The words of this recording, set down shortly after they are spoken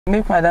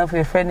Make my dad for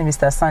your friend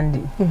Mr.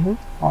 Sandy.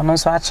 On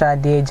also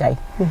actually day jai.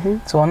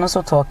 So on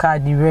also talk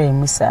the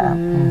rain, Mr.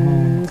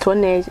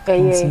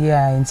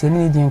 Yeah, and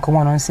any come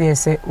on say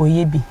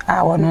Oyebi.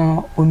 I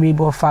want to be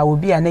for will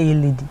be an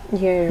lady.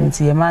 Yeah,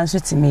 into a man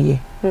to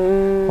me.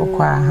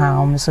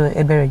 So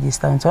a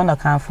register on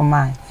account for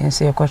mine and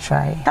say I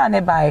try. Can I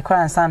buy a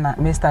crown son?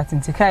 May start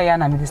to carry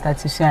and I start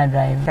to share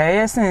drive.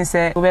 Yes, and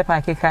say, Uber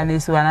Packet can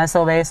this one. I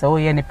saw very so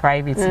any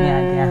private.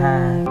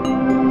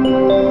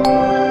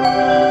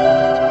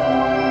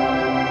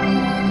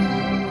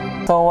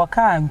 So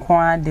waka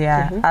nkwa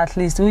there at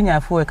least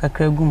unya fo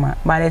kakra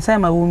by the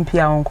time I won't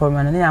pia on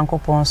koroma na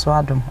yankopon so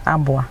adom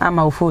aboa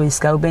ama ofo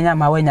iska ubenya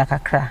ma wanya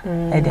kakra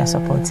e dia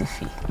support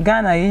fee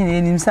Ghana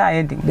yin nim sa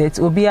ye but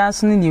obi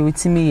aso ne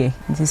otimi ye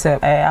nti se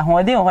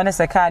ahode ho ne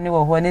se ka ne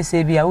wo ho ne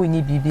se bia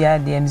unyi bibia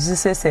de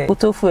mzi se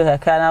utofo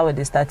kakra na we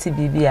de start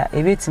bibia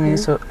e betimi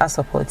so a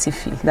support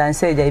fee dan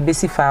say ja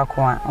ebesi fa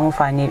ko a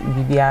onfa ne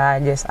bibia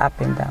just up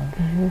and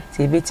down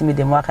ti betimi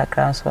de mo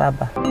kakra so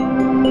aba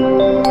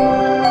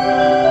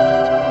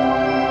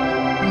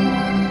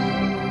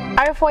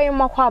for you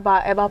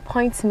about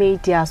Point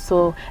Media,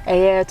 so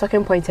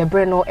talking point a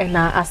Breno and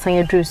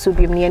Asanya Drew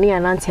Subium Niani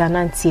and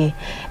Anti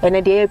and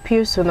a day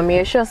appears so no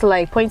me just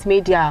like Point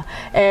Media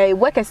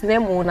workers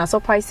name on a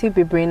surprise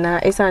be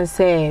brina is and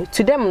say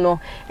to them no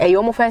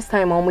a first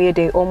time on we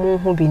day or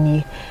who be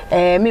me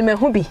me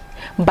hubi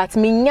but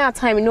me nya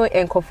time no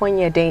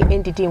enkofonya day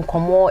endidi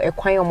nkomo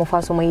ekwan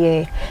omofa so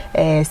ye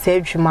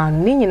surgery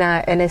man ni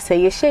nyina ene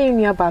say ye shey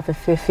nua ba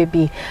fefe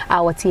bi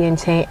a wote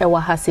enchen e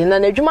wa hase na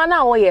adwuma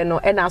na wo ye no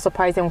e na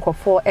surprise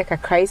nkofo e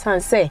kakrai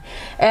san say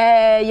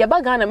ye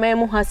ba Ghana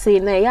memu hase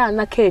na ya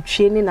na ka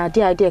atwie ni na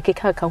de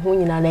keka ka ho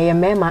nyina na ye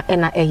mema e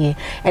na eye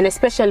and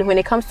especially when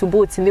it comes to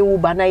boats in the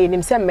uba na ye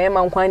nim say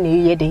mema nkwan na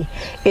ye de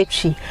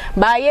etwi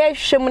ba ye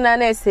hwem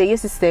na say ye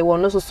sister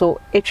won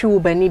so etwi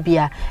uba ni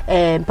bia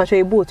mpacho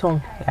e boat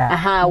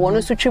aha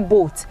wono so twi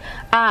boat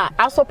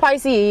a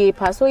surprise ye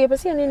pa so ye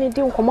pese ne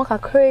di nkomo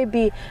kakra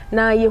bi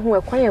na ye hu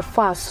ekwan ye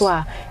fa so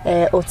a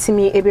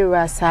otimi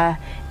ebewrasa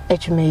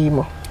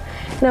etwumeyimo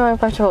na my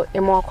pacho e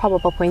mo akwa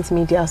Papa Point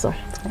Media so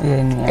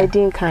I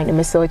didn't kind of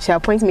message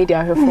Point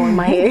Media reform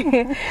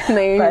my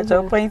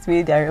pacho Point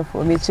Media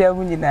reform me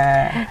chairman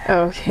na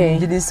okay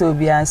you this so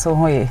be answer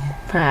ho ye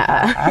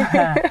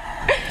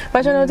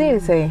pacho no dey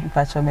say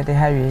pacho me the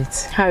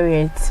Harriet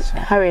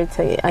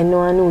I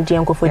know di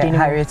anko for di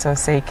Harriet or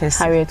say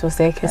kiss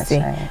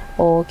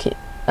okay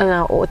and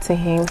I to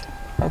him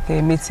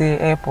okay me to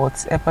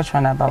airport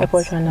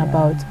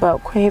runabout but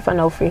queen for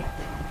now free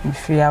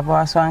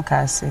about so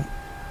ankase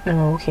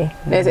okay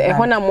there's a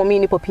hona mommy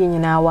ni popi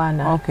nyina wa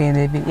na okay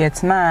they be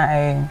yet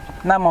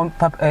na mom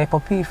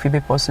popi fi be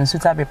person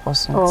suta be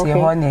person ti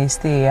ho na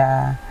stay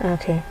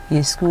okay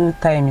your school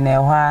time na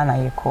ho na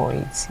you call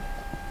it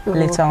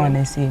later on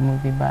I see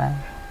movie by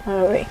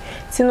all right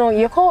so no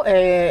you call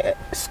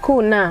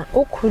school na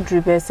o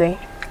kudru be say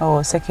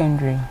oh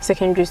secondary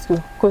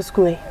school go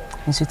school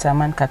in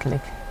Switzerland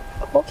Catholic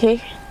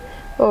okay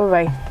all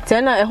right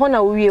then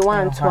hona we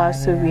want to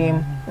ask we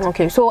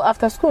okay so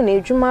after school na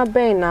juma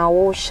be na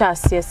wo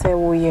shas yes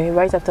we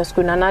right after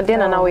school na then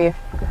na we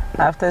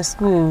after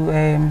school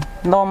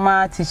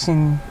normal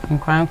teaching in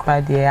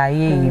Krankwa there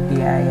aye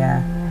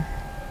bia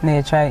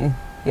na try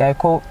ya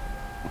call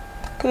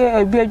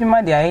be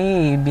juma there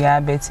aye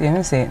bia bet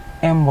you say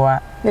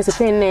emboa na se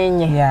pen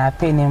na yeah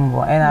pen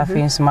emboa and I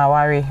feel my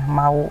worry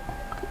ma wo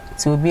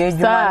to be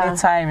juma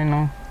time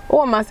no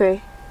what ma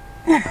say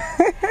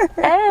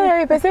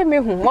hey, person me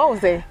who what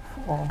was it?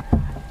 Oh.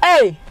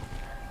 Hey,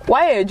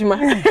 why Ejuma?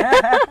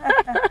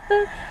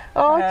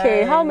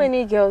 Okay, how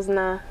many girls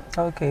now?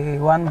 Okay,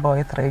 1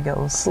 boy, 3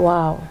 girls.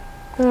 Wow.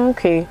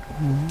 Okay.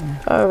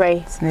 All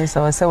right.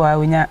 So I say why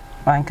we nya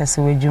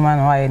wankase we Ejuma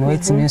no why no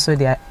wetimi so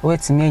dia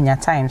wetimi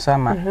nya time so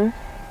ama.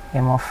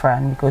 More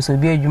friend because we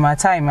be Ejuma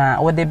time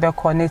what they be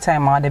call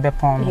time what they be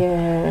pon.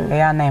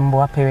 Yeah. Na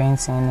mbo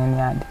parenting and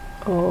yard.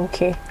 Oh,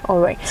 okay.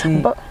 All right.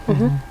 But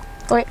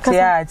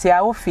Tia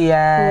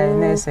ofia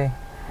nese.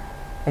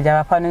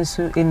 Eja papa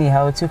nsu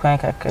anyhow tu kan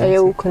kakra.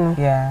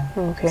 Yeah.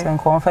 Okay. So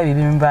nko fa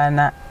bibi mba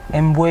na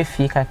embo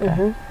afie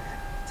kakra.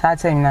 Sa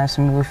time na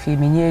so mi ofie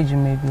mi nye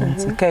adwuma bi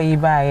nti kai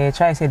ba ye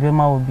try say be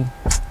ma obi.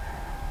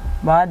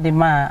 Ba de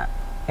ma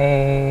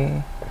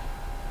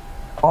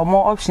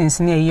omo options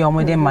ni eyi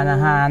omo de ma na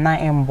ha na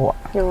embo.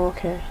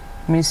 Okay.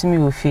 Mi su mi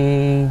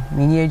ofie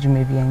mi nye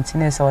adwuma bi nti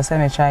na so say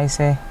me try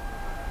say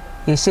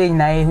ye say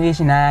na ye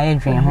na ye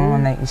dwen ho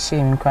na ye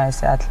shame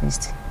Christ at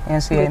least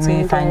and so ye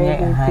me find ye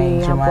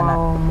high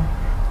jumana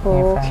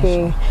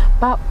okay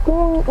but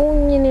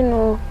unyini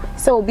no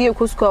so obi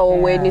ekusko o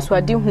we ni so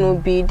ade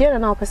hunu bi dey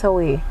na opesa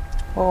we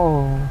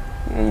oh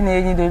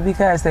you do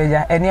because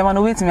ja eni ma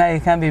no wait me I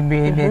can be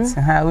bit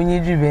ha unyi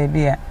dru ba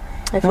bia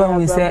when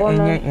we say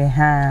enye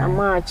ha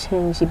ama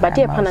change but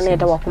dey pana na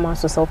da wakoma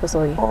so so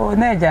opesa we oh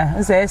na ja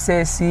say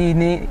SSC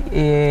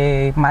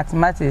ni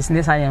mathematics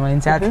ni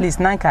science at least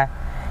nanka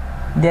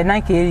the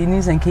na ke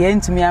news and ke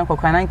ntumi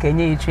ankokwa na nke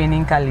nye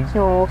training college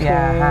okay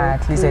yeah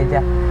at least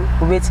eja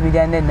we wait me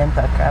there dem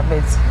kakra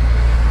but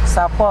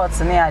support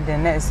ne ade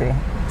na say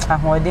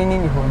ahoden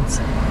ni ho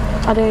nti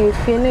ade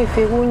ifie na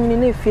ifie wonyi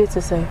na ifie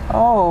to say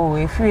oh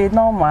ifie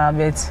normal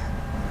but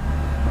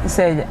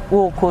say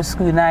wo ko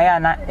school na ya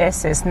na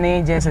SS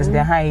na JSS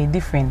the high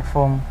different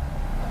from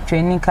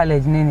training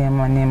college ne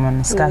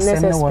money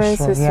scarce no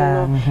was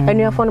yeah and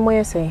you for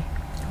mo say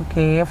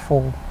okay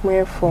for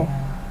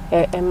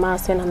Emma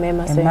say na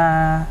mema say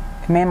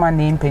mema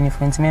name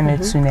penifent mema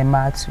tu na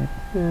ma tu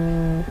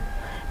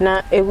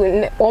na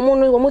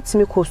omo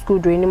timi ko school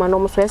do ni ma no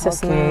mo so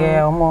SS na okay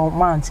yeah omo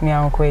ma ntimi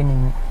anko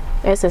enimi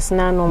SS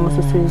na no mo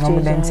so so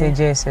je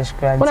JSS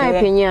grad na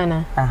epenya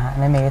na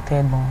na me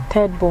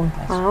third born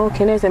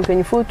okay na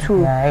empenya for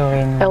two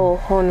yeah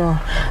hono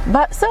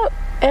but so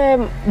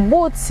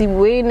both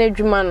we na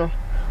dwuma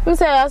no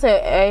say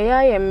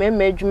ya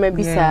meme adwuma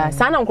bi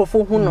sa na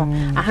nkofo hu no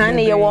aha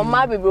ne ye wo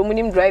ma bebro mu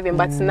nim driving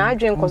but na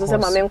adwen koso se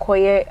ma me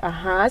nkoye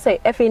say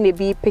efe ne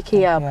bi pick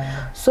up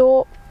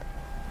so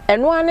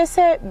eno ane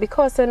say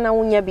because na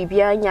wonya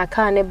bibia nya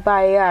car ne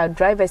buy a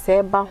driver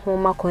say ba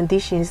home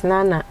conditions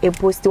na e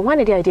boost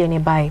one the idea ne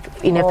buy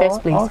in the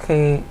first place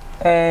okay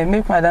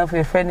make madam for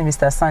your friend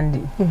Mr.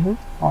 Sandy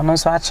ono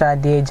so acha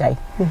de ejai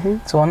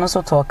so ono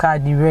so to car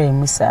di re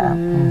musa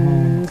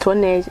to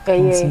na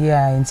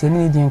yeah nti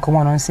ni di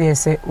nkomo no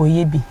say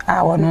oye bi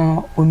a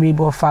wono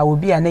omribo fa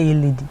obi a na ye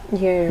lady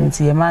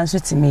nti e man so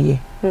timiye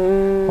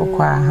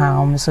okwa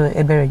ha so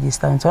e be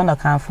register nti ono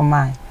kan for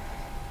mine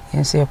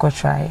yes you could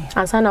try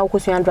ansana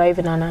ukusuya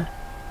driving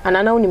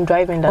anana unim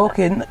driving that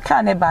okay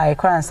can e buy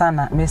car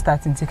ansana me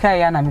starting to car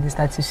ya na me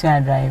start to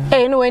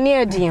driving no when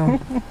you din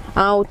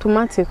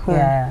automatic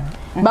yeah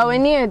but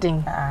when you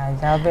din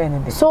ja be ni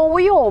dey so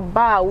we all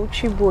ba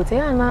uchi boat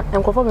ya na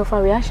enkofo me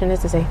for reaction is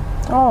to say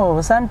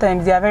oh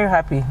sometimes they are very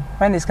happy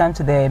when it comes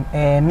to the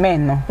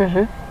men no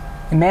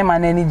the men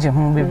man any je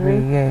hu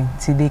bebre yeah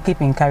see they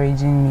keep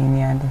encouraging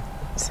me and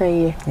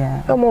say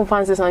yeah o mo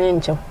fancy sanye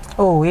ncho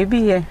oh we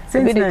be here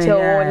since the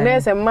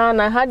nurse man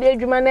I had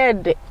adwuma na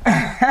ede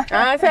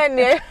say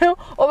ne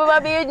o be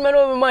ba be adwuma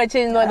no be ma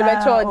change no the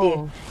better dey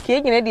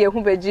ke gina dey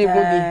hu beji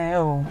go bi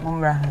oh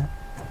mumra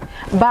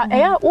but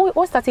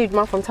what started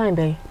adwuma from time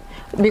bay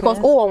because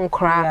on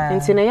cry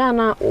into na ya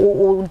na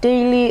o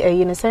daily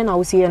you know say na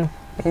we see no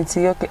it's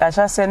okay I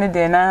just say ne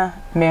dey na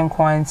me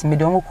nkwant me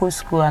don go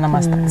school na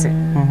master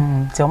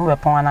ti o mo be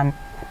pon na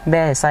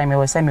be sai me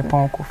we say me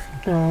pon kofi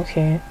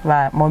okay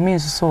but mommy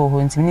so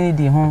ho nti ni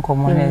di ho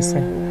nkomo na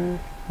se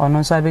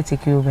ono so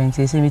abetiki over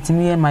nti se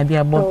mitimi ye ma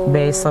bia bo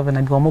be 7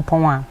 na bi omo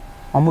pon a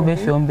omo be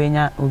fi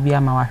ombenya obi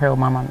ama wa hwe o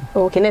mama me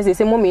okay na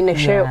se mommy na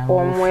share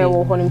omo e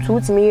wo ho nim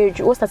tu timi ye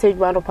o started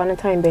band up on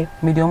time be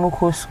me di omo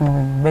ko school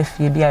be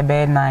fi bia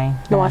be 9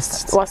 no what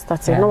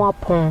started no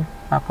upon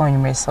upon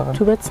you 7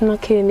 to bet na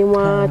ke ni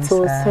wa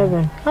till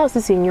 7 how is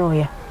this in your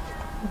ya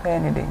be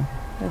anything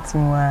it's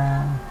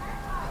wa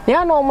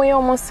ya no mo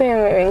yo mo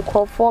say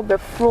nkofo be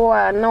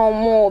floor na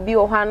mo obi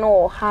o ha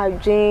no ha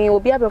dwen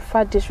obi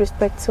abefa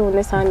disrespect to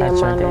ne san ne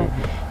ma no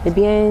e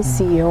bien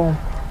see o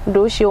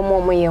do she o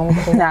mo ye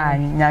nko na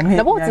nyame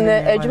na but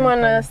na adwuma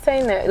na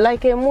say na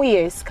like a mu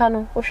years ka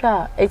no o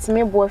hwa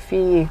etime bo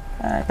afi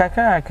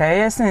kakaka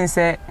yesin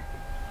say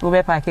we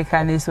be pack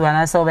ka na so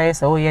na so be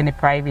so ye ne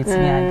private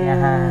ni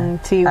ade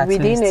ti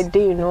within a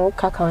day no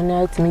kaka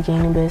na etime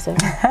gain be say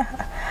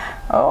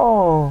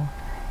oh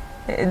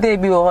they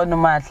be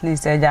no at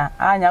least eja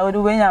anya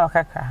odu wenya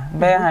wakaka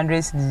be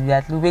 100 cedis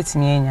at lu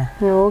betimi enya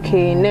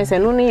okay nese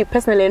no ni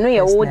personally no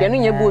ye wo de no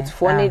ye boat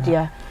for na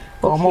dia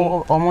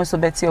omo so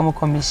beti omo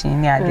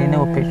commission ni ade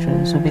na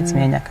petrol so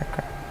betimi enya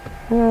kaka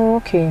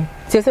okay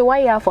so say why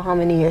you for how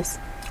many years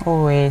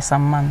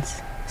some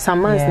months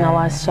now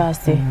was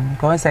just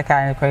go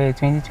second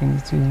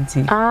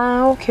 2022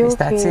 okay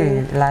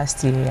started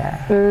last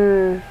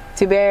year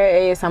to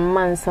be some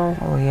months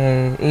oh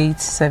yeah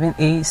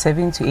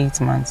 7 to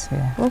 8 months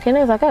yeah okay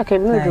no like I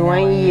can do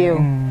 1 year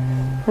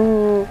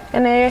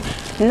and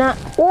na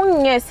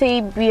onye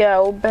say bia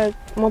obe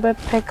mo be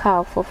pick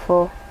out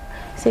for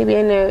say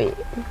bia na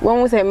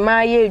won we say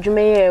my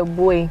adwuma ye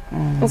boy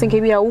I think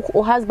bia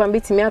o husband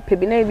betimi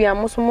apebi na bia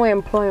mo so mo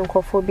employ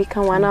nkofo bi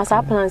kan wana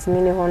sa plans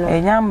ni ho no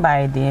enyam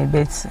by the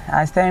but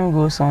as time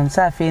goes on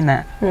safe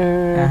na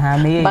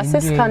me but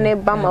sister ne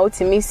ba ma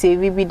otimi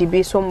save bi de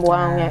bi so mbo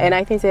and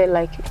I think say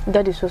like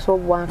that is so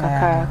one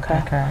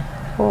kaka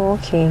oh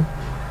okay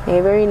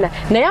very nice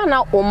na ya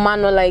na o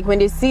man like when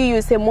they see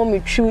you say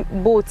mommy chew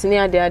boat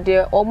near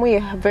there omo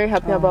you very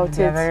happy about it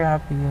they're very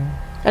happy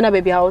and a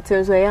baby out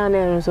so ya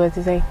na so what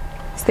to say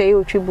stay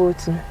o chew boat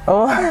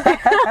oh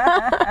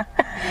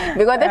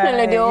because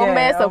definitely they all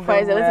be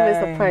surprised a little bit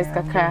surprised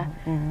kaka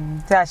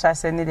I shall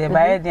send it there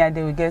by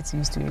they will get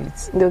used to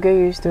it. They'll get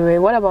used to it.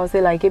 What about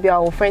say like if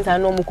our friends are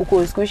no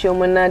mukuko school show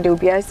they will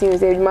be asking you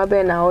say my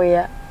be na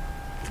ya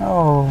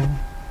oh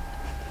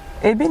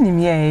ebi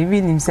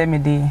nim say me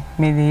dey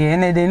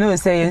and they know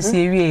say you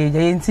see we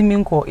ye ntimi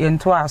nko ye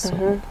nto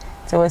aso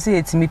so we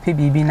say etimi pe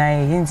bibi na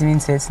ye ntimi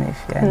ntset na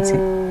fi anti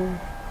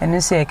and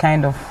you say a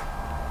kind of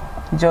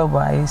job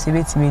I say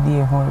betimi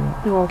dey home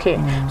okay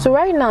so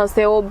right now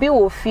say obi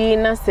wo fi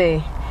na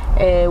say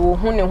wo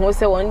hu ne ho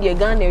se won de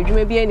Ghana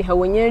adwuma bi ani ha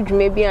wonya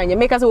adwuma bi anya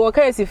make us wo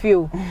ka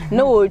asifio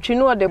na wo twi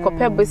no de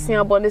kope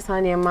besia body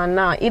sane ma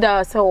na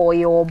ida se wo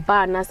ye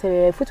oba na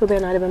se foto be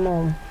na de be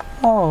ma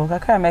oh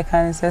kakra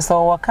meka se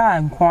so wo ka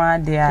nko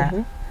ade a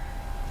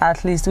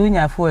at least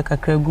unya fu e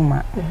kakra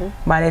guma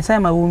by the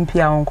time I won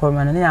pia won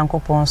koroma no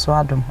Nyankopon so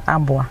adom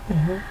aboa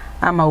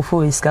ama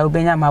ufo iska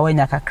ubenya ma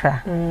wanya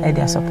kakra e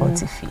dia support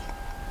fee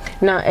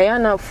na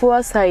na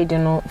full side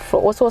no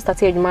also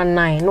start adwuma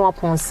 9 no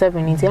upon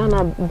 7 nti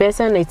na best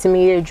na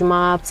itimi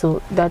adwuma up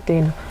to that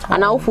day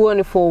and I for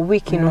only for a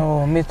week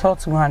no me talk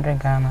 200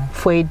 Ghana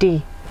for a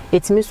day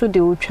itimi so de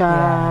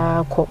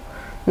utwa ko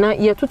na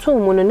ye tutu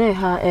mu no na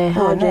ha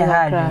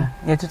adwuma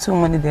ye tutu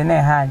mu ni de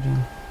na ha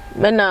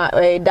adwuma na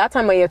that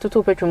time ye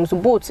tutu petrol so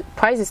both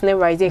prices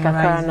never rise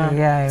kakra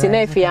na ti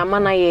na if ya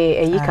mana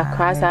ye yi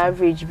kakra sa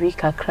average bi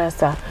kakra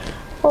sa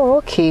oh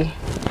okay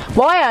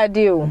boy I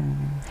do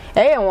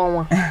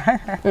nwanwa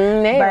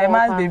by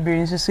man be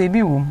bring so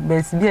bi wo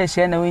but bi a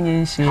share na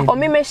wenye share o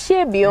me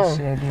share bi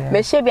on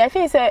me share bi I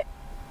think say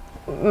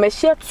me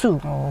share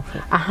 2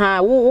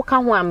 aha wo ka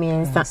ho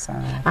amensa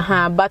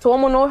aha but wo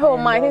mo no he o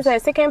ma I think say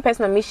second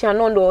person me share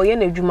no do ye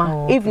na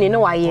adwuma evening no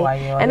wa ye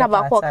and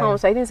about for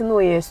account I think say no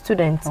ye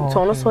student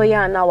so no so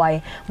ya na wa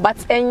ye but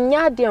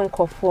enya de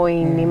nkofo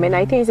ni me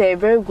I think say a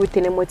very good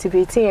thing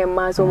motivating e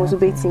ma so mo so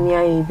betimi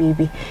aye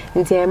baby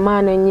nti e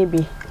ma na nye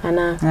bi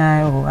ana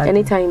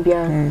anytime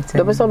bia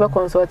do be so be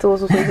consult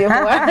so je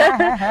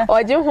ho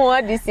o je ho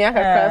adisia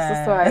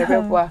kakra so I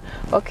beboa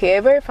okay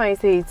very fine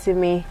say it to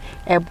me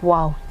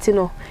wow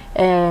tino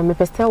me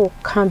pesta wo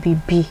kan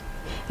bibi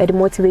e de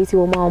motivate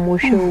wo ma mo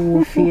show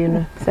wo fie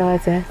no so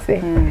say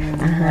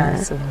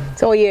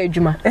so ye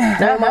adwuma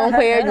na ma won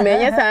koye adwuma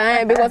nya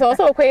sa because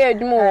also koye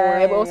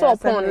adwuma o also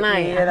upon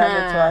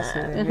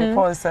 9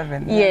 upon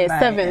 7 yeah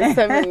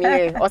 7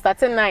 yeah or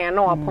starting 9 and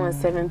now upon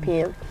 7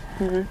 p.m.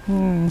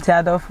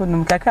 Tiadofo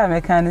num kakra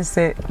meka ne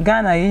se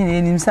Ghana yin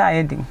enim sa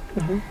ayedin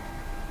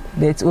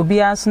but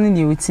obi aso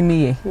ne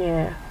wetimi ye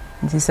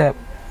nti se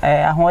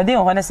ahode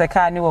ho ne se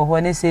ka ne wo ho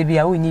ne se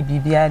bia woni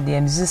bibia de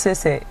emzi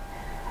se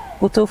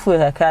utofu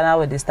kakra na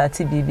wo de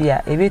start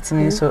bibia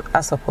ebetimi so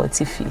a support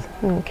fee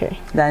okay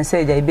dan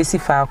se ja ebesi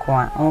fa ko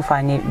a on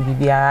fa nye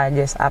bibia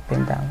just up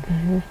and down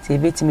ti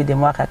ebetimi de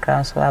mo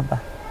kakra so aba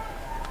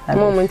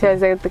moment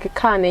as I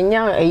can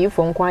nya ayi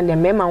fo nko ade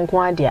mema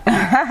nko ade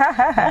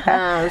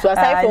so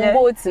aside from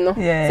boats no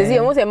say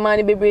you want a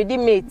man be ready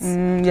mates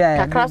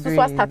kakra so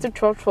start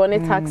trotro ne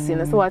taxi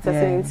no so what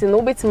I say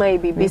no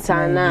betima be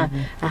beta na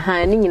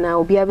ni nyina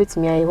obi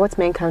abetimi ayi what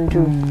men can do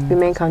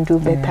women can do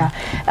better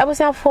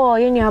abusa for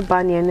yenya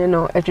ba ne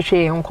no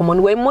etwetwe nkomo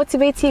no we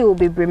motivate you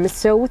be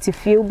mr wuti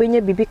fie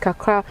ubenya bibi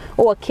kakra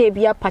o ke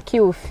bia paki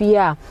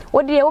ofia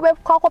wo de wo be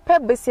kwakope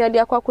besia de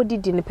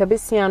akwakodidi ne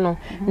pebesia no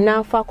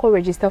na fa ko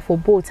register for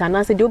boat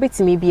and say de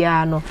obetimi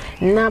bia no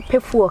na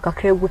pefu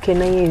kakra guke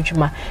na ye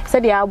adwuma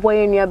say de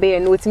aboye nua be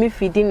no otimi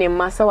feeding ne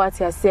masa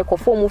wati ase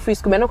kofo mu free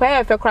school me no kwa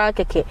ye fe kra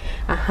keke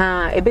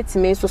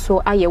ebetimi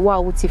so aye wa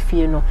wuti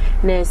fie no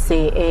na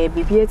say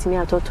bibia timi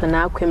atoto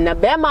na akwem na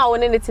be ma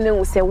woni ne tine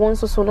hu say won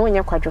so no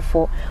nya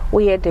kwadwofo wo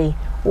ye den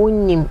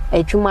wonnim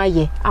adwuma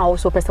ye a wo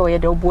so pese wo ye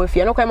de obo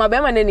afie no kwa ma be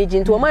ma na ni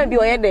jinto o ma bi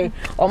o ye den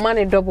o ma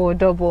ne double e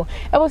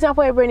bo say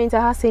for e brain into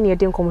ha say ne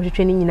den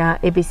komotwetwe ni nyina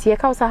ebesie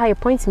ka wo sa high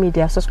point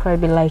media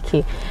subscribe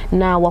like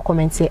na wa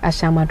comment say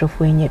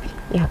ashamadofo enya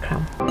bi ya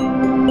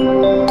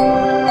kram